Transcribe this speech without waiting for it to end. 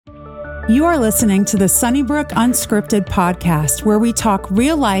You are listening to the Sunnybrook Unscripted Podcast, where we talk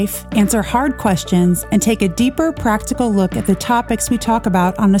real life, answer hard questions, and take a deeper, practical look at the topics we talk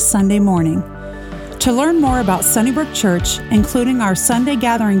about on a Sunday morning. To learn more about Sunnybrook Church, including our Sunday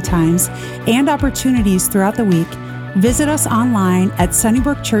gathering times and opportunities throughout the week, visit us online at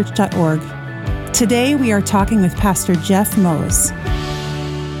sunnybrookchurch.org. Today, we are talking with Pastor Jeff Moes.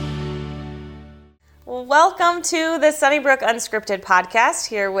 Welcome to the Sunnybrook Unscripted Podcast,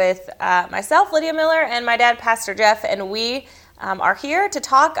 here with myself, Lydia Miller, and my dad, Pastor Jeff, and we are here to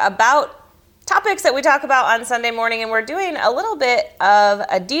talk about topics that we talk about on Sunday morning, and we're doing a little bit of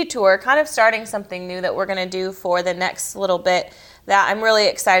a detour, kind of starting something new that we're going to do for the next little bit that I'm really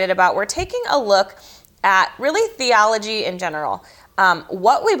excited about. We're taking a look at really theology in general,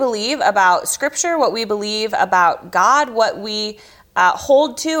 what we believe about Scripture, what we believe about God, what we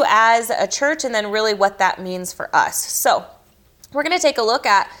hold to as a church, and then really what that means for us. So we're going to take a look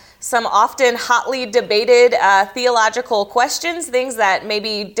at some often hotly debated theological questions, things that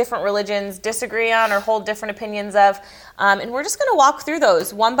maybe different religions disagree on or hold different opinions of. And we're just going to walk through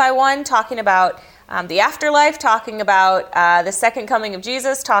those one by one, talking about the afterlife, talking about the second coming of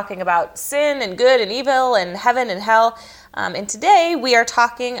Jesus, talking about sin and good and evil and heaven and hell. And today we are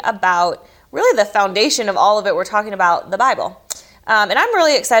talking about really the foundation of all of it. We're talking about the Bible. And I'm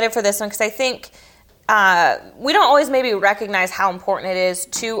really excited for this one because I think we don't always maybe recognize how important it is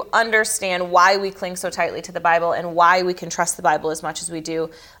to understand why we cling so tightly to the Bible and why we can trust the Bible as much as we do.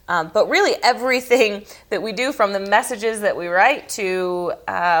 But really everything that we do, from the messages that we write to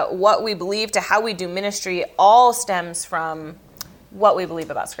what we believe to how we do ministry, all stems from what we believe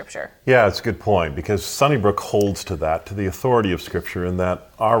about Scripture. Yeah, it's a good point, because Sunnybrook holds to that, to the authority of Scripture, and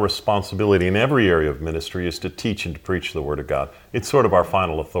that our responsibility in every area of ministry is to teach and to preach the Word of God. It's sort of our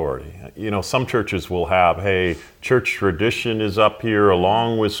final authority. You know, some churches will have, hey, church tradition is up here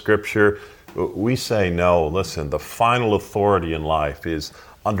along with Scripture. We say, no, listen, the final authority in life is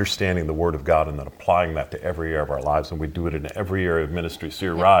understanding the Word of God and then applying that to every area of our lives, and we do it in every area of ministry. So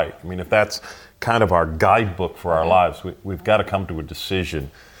you're right. I mean, if that's kind of our guidebook for our lives, we've got to come to a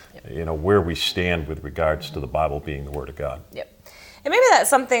decision, you know, where we stand with regards to the Bible being the Word of God. Yep. And maybe that's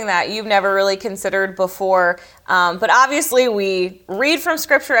something that you've never really considered before, but obviously we read from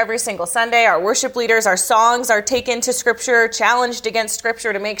Scripture every single Sunday. Our worship leaders, our songs are taken to Scripture, challenged against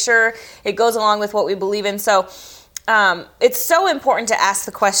Scripture to make sure it goes along with what we believe in. So it's so important to ask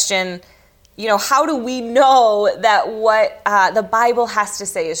the question, you know, how do we know that what the Bible has to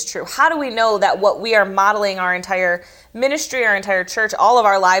say is true? How do we know that what we are modeling our entire ministry, our entire church, all of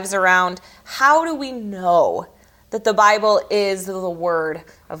our lives around, how do we know that the Bible is the Word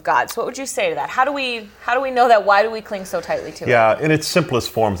of God? So what would you say to that? How do we know that? Why do we cling so tightly to it? Yeah, in its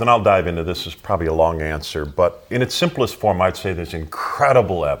simplest forms, and I'll dive into this, is probably a long answer, but in its simplest form, I'd say there's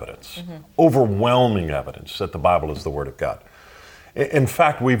incredible evidence, overwhelming evidence that the Bible is the Word of God. In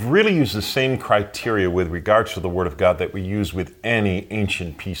fact, we've really used the same criteria with regards to the Word of God that we use with any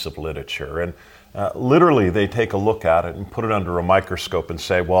ancient piece of literature. And literally, they take a look at it and put it under a microscope and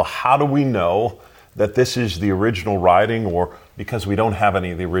say, well, how do we know that this is the original writing? Or because we don't have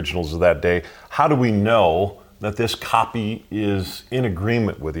any of the originals of that day, how do we know that this copy is in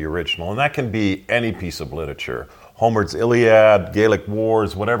agreement with the original? And that can be any piece of literature. Homer's Iliad, Gaelic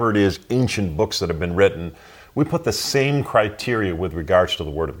Wars, whatever it is, ancient books that have been written. We put the same criteria with regards to the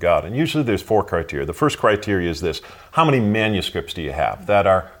Word of God. And usually there's 4 criteria. The first criteria is this: how many manuscripts do you have that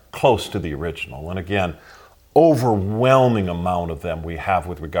are close to the original? And again, overwhelming amount of them we have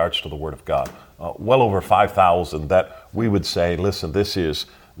with regards to the Word of God. Well over 5,000 that we would say, listen, this is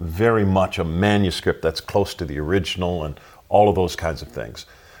very much a manuscript that's close to the original, and all of those kinds of things.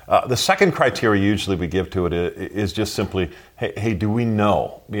 The second criteria usually we give to it is just simply, hey, do we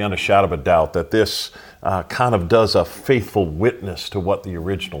know beyond a shadow of a doubt that this kind of does a faithful witness to what the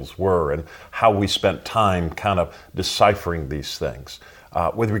originals were and how we spent time kind of deciphering these things?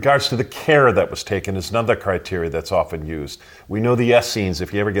 With regards to the care that was taken is another criteria that's often used. We know the Essenes.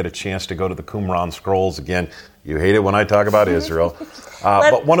 If you ever get a chance to go to the Qumran scrolls, again, you hate it when I talk about Israel.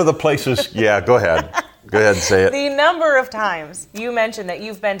 But one of the places, yeah, go ahead. Go ahead and say it. The number of times you mentioned that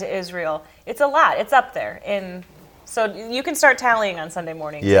you've been to Israel, it's a lot. It's up there. So you can start tallying on Sunday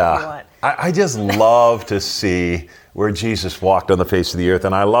morning if you want. I just love to see where Jesus walked on the face of the earth,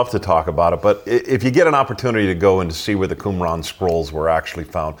 and I love to talk about it. But if you get an opportunity to go and to see where the Qumran scrolls were actually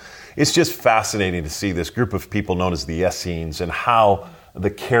found, it's just fascinating to see this group of people known as the Essenes and how the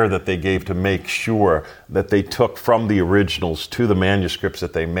care that they gave to make sure that they took from the originals to the manuscripts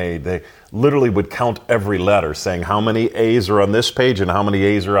that they made. They literally would count every letter, saying how many A's are on this page and how many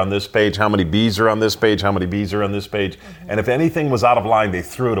A's are on this page, how many B's are on this page, how many B's are on this page. And if anything was out of line, they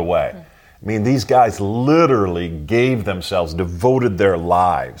threw it away. I mean, these guys literally gave themselves, devoted their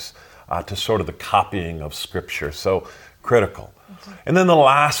lives to sort of the copying of Scripture. So critical. And then the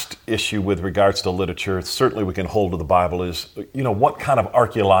last issue with regards to literature, certainly we can hold to the Bible, is, what kind of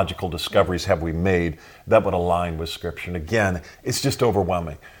archaeological discoveries have we made that would align with Scripture? And again, it's just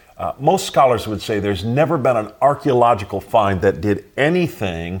overwhelming. Most scholars would say there's never been an archaeological find that did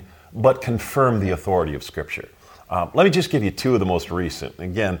anything but confirm the authority of Scripture. Let me just give you two of the most recent.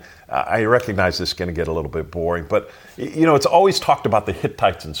 Again, I recognize this is going to get a little bit boring, but it's always talked about the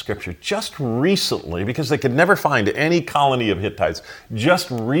Hittites in Scripture. Just recently, because they could never find any colony of Hittites,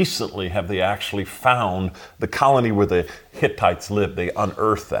 just recently have they actually found the colony where the Hittites lived. They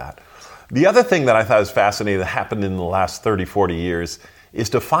unearthed that. The other thing that I thought was fascinating that happened in the last 30, 40 years is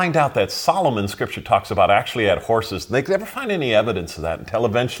to find out that Solomon, Scripture talks about, actually had horses. They could never find any evidence of that until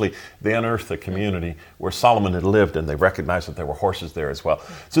eventually they unearthed the community where Solomon had lived, and they recognized that there were horses there as well.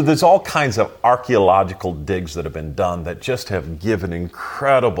 So there's all kinds of archaeological digs that have been done that just have given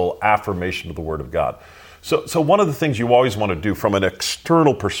incredible affirmation of the Word of God. So one of the things you always want to do from an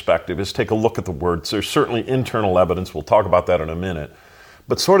external perspective is take a look at the words. There's certainly internal evidence. We'll talk about that in a minute.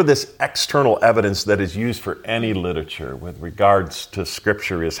 But sort of this external evidence that is used for any literature with regards to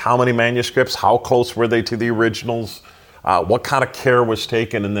Scripture is how many manuscripts, how close were they to the originals, what kind of care was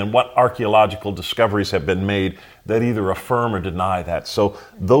taken, and then what archaeological discoveries have been made that either affirm or deny that. So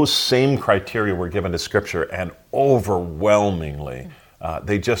those same criteria were given to Scripture, and overwhelmingly,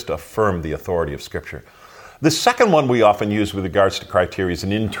 they just affirm the authority of Scripture. The second one we often use with regards to criteria is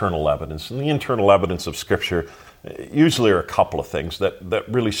an internal evidence. And the internal evidence of Scripture usually are a couple of things that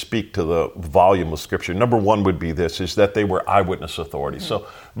really speak to the volume of Scripture. Number one would be this, is that they were eyewitness authorities. So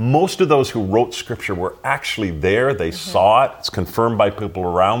most of those who wrote Scripture were actually there. They saw it. It's confirmed by people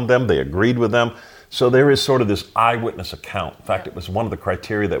around them. They agreed with them. So there is sort of this eyewitness account. In fact, it was one of the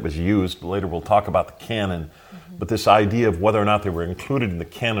criteria that was used. Later we'll talk about the canon. But this idea of whether or not they were included in the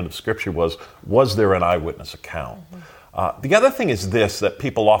canon of Scripture was there an eyewitness account? The other thing is this, that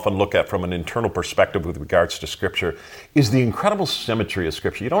people often look at from an internal perspective with regards to Scripture, is the incredible symmetry of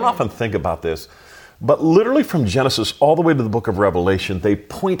Scripture. You don't often think about this, but literally from Genesis all the way to the book of Revelation, they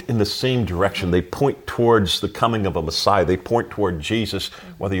point in the same direction. They point towards the coming of a Messiah. They point toward Jesus,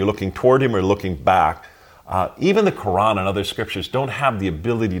 whether you're looking toward Him or looking back. Even the Quran and other Scriptures don't have the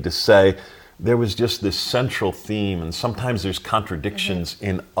ability to say there was just this central theme, and sometimes there's contradictions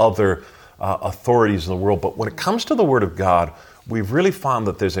in other authorities in the world. But when it comes to the Word of God, we've really found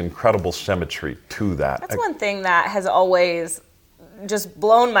that there's incredible symmetry to that. That's one thing that has always just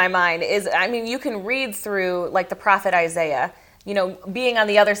blown my mind is, you can read through like the prophet Isaiah, being on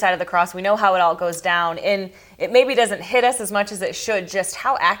the other side of the cross, we know how it all goes down, and it maybe doesn't hit us as much as it should, just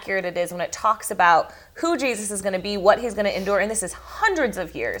how accurate it is when it talks about who Jesus is going to be, what He's going to endure, and this is hundreds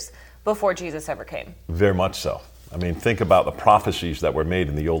of years before Jesus ever came. Very much so. Think about the prophecies that were made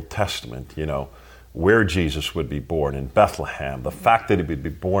in the Old Testament, where Jesus would be born in Bethlehem, the fact that He would be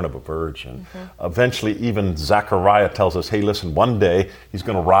born of a virgin. Eventually, even Zechariah tells us, hey, listen, one day He's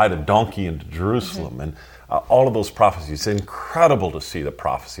going to ride a donkey into Jerusalem. And all of those prophecies, it's incredible to see the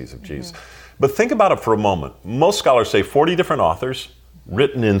prophecies of Jesus. But think about it for a moment. Most scholars say 40 different authors,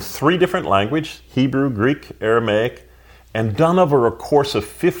 written in 3 different languages, Hebrew, Greek, Aramaic, and done over a course of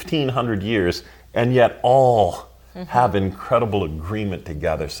 1,500 years, and yet all have incredible agreement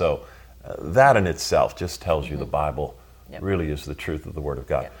together. So that in itself just tells you the Bible really is the truth of the Word of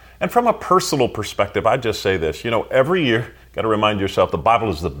God. And from a personal perspective, I just say this, every year, got to remind yourself the Bible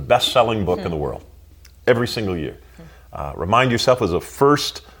is the best-selling book in the world. Every single year. Remind yourself it was the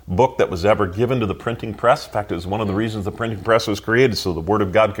first book that was ever given to the printing press. In fact, it was one of the reasons the printing press was created, so the Word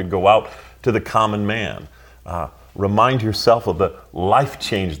of God could go out to the common man. Remind yourself of the life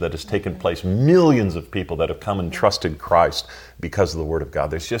change that has taken place. Millions of people that have come and trusted Christ because of the Word of God.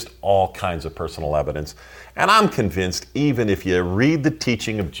 There's just all kinds of personal evidence. And I'm convinced even if you read the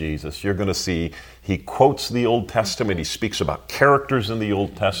teaching of Jesus, you're going to see He quotes the Old Testament. He speaks about characters in the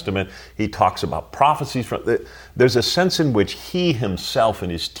Old Testament. He talks about prophecies. There's a sense in which He Himself in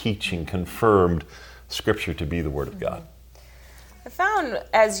His teaching confirmed Scripture to be the Word of God. I found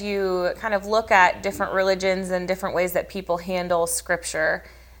as you kind of look at different religions and different ways that people handle Scripture,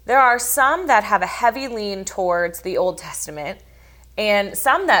 there are some that have a heavy lean towards the Old Testament and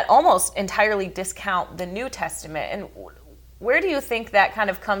some that almost entirely discount the New Testament. And where do you think that kind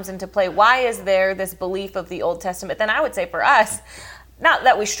of comes into play? Why is there this belief of the Old Testament? Then I would say for us, not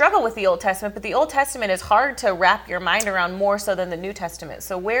that we struggle with the Old Testament, but the Old Testament is hard to wrap your mind around more so than the New Testament.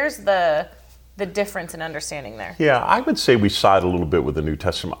 So where's the the difference in understanding there? Yeah, I would say we side a little bit with the New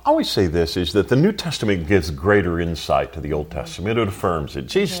Testament. I always say this, is that the New Testament gives greater insight to the Old Testament. It affirms it.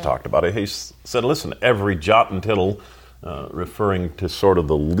 Jesus talked about it. He said, listen, every jot and tittle, referring to sort of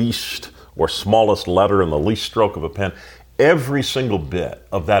the least or smallest letter and the least stroke of a pen, every single bit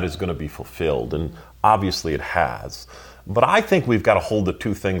of that is going to be fulfilled. And obviously it has. But I think we've got to hold the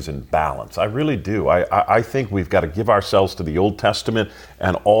two things in balance. I really do. I think we've got to give ourselves to the Old Testament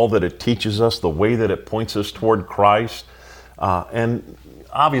and all that it teaches us, the way that it points us toward Christ. And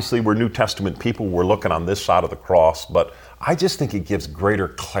obviously we're New Testament people. We're looking on this side of the cross. But I just think it gives greater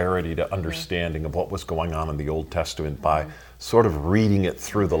clarity to understanding of what was going on in the Old Testament by sort of reading it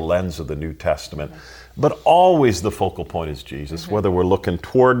through the lens of the New Testament. But always the focal point is Jesus, whether we're looking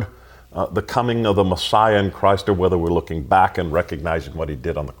toward the coming of the Messiah in Christ, or whether we're looking back and recognizing what he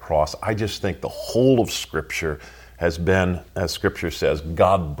did on the cross. I just think the whole of Scripture has been, as Scripture says,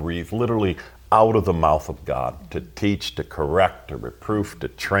 God-breathed, literally out of the mouth of God, to teach, to correct, to reproof, to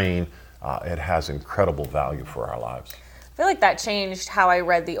train. It has incredible value for our lives. I feel like that changed how I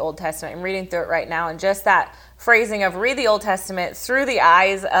read the Old Testament. I'm reading through it right now, and just that phrasing of read the Old Testament through the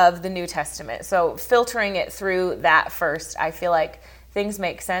eyes of the New Testament. So filtering it through that first, I feel like things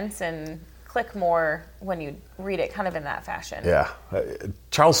make sense and click more when you read it kind of in that fashion. Yeah.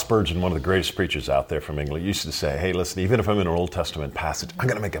 Charles Spurgeon, one of the greatest preachers out there from England, used to say, hey, listen, even if I'm in an Old Testament passage, I'm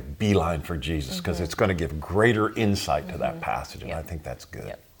going to make a beeline for Jesus because it's going to give greater insight to that passage, and I think that's good.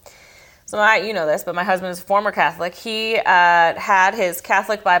 Yep. So you know this, but my husband is a former Catholic. He had his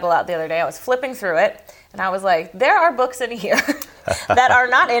Catholic Bible out the other day. I was flipping through it, and I was like, there are books in here that are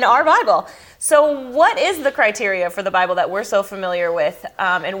not in our Bible. So what is the criteria for the Bible that we're so familiar with,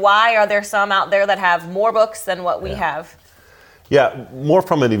 and why are there some out there that have more books than what we have? Yeah, more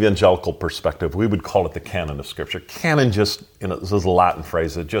from an evangelical perspective, we would call it the canon of Scripture. Canon just, this is a Latin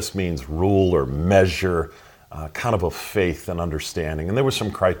phrase, it just means rule or measure, kind of faith and understanding. And there were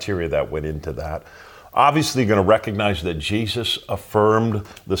some criteria that went into that. Obviously, you're going to recognize that Jesus affirmed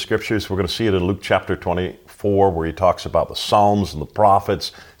the Scriptures. We're going to see it in Luke chapter 24, where he talks about the Psalms and the prophets.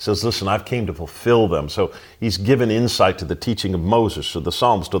 He says, listen, I've came to fulfill them. So he's given insight to the teaching of Moses, to the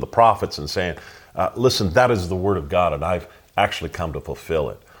Psalms, to the prophets, and saying, listen, that is the Word of God, and I've actually come to fulfill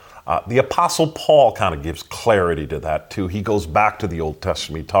it. The Apostle Paul kind of gives clarity to that too. He goes back to the Old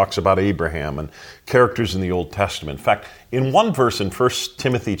Testament. He talks about Abraham and characters in the Old Testament. In fact, in one verse in 1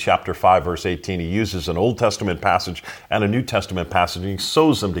 Timothy chapter 5, verse 18, he uses an Old Testament passage and a New Testament passage, and he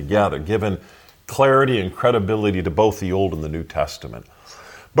sews them together, giving clarity and credibility to both the Old and the New Testament.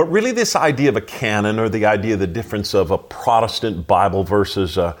 But really this idea of a canon, or the idea of the difference of a Protestant Bible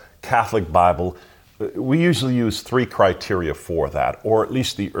versus a Catholic Bible, we usually use three criteria for that, or at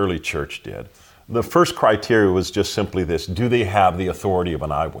least the early church did. The first criteria was just simply this: do they have the authority of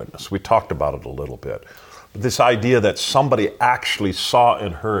an eyewitness? We talked about it a little bit. But this idea that somebody actually saw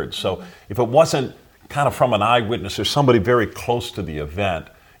and heard. So if it wasn't kind of from an eyewitness or somebody very close to the event,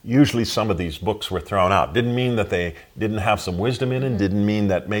 usually some of these books were thrown out. Didn't mean that they didn't have some wisdom in it, didn't mean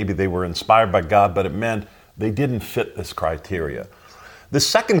that maybe they were inspired by God, but it meant they didn't fit this criteria. The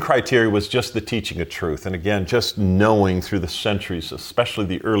second criteria was just the teaching of truth. And again, just knowing through the centuries, especially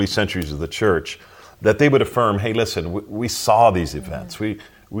the early centuries of the church, that they would affirm, hey, listen, we saw these events. We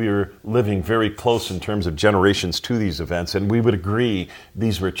were living very close in terms of generations to these events, and we would agree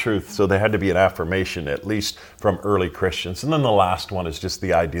these were truth. So there had to be an affirmation, at least from early Christians. And then the last one is just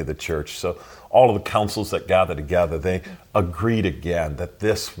the idea of the church. So all of the councils that gather together, they agreed again that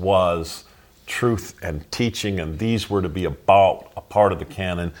this was truth and teaching, and these were to be about a part of the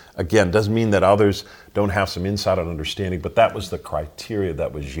canon. Again, doesn't mean that others don't have some insight and understanding, but that was the criteria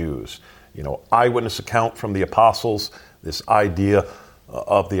that was used. Eyewitness account from the apostles, this idea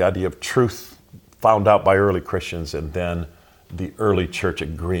of truth found out by early Christians, and then the early church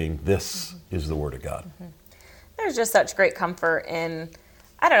agreeing this is the Word of God. There's just such great comfort in,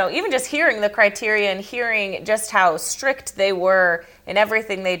 I don't know, even just hearing the criteria and hearing just how strict they were in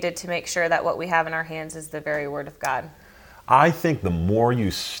everything they did to make sure that what we have in our hands is the very Word of God. I think the more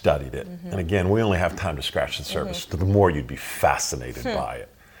you studied it, and again, we only have time to scratch the surface, the more you'd be fascinated by it.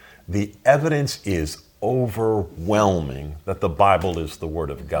 The evidence is overwhelming that the Bible is the Word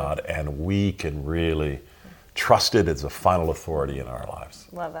of God, and we can really trust it as a final authority in our lives.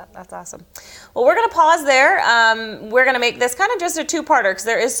 Love that. That's awesome. Well, we're going to pause there. We're going to make this kind of just a two-parter because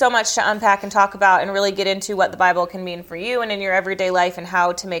there is so much to unpack and talk about and really get into what the Bible can mean for you and in your everyday life and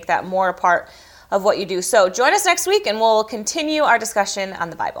how to make that more a part of what you do. So join us next week and we'll continue our discussion on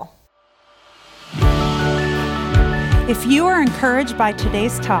the Bible. If you are encouraged by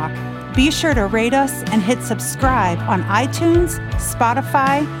today's talk, Be sure to rate us and hit subscribe on iTunes,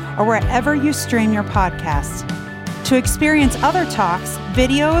 Spotify, or wherever you stream your podcasts. To experience other talks,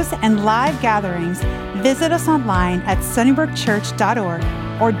 videos, and live gatherings, visit us online at sunnybrookchurch.org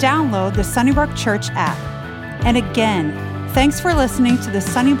or download the Sunnybrook Church app. And again, thanks for listening to the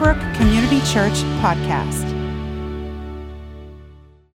Sunnybrook Community Church podcast.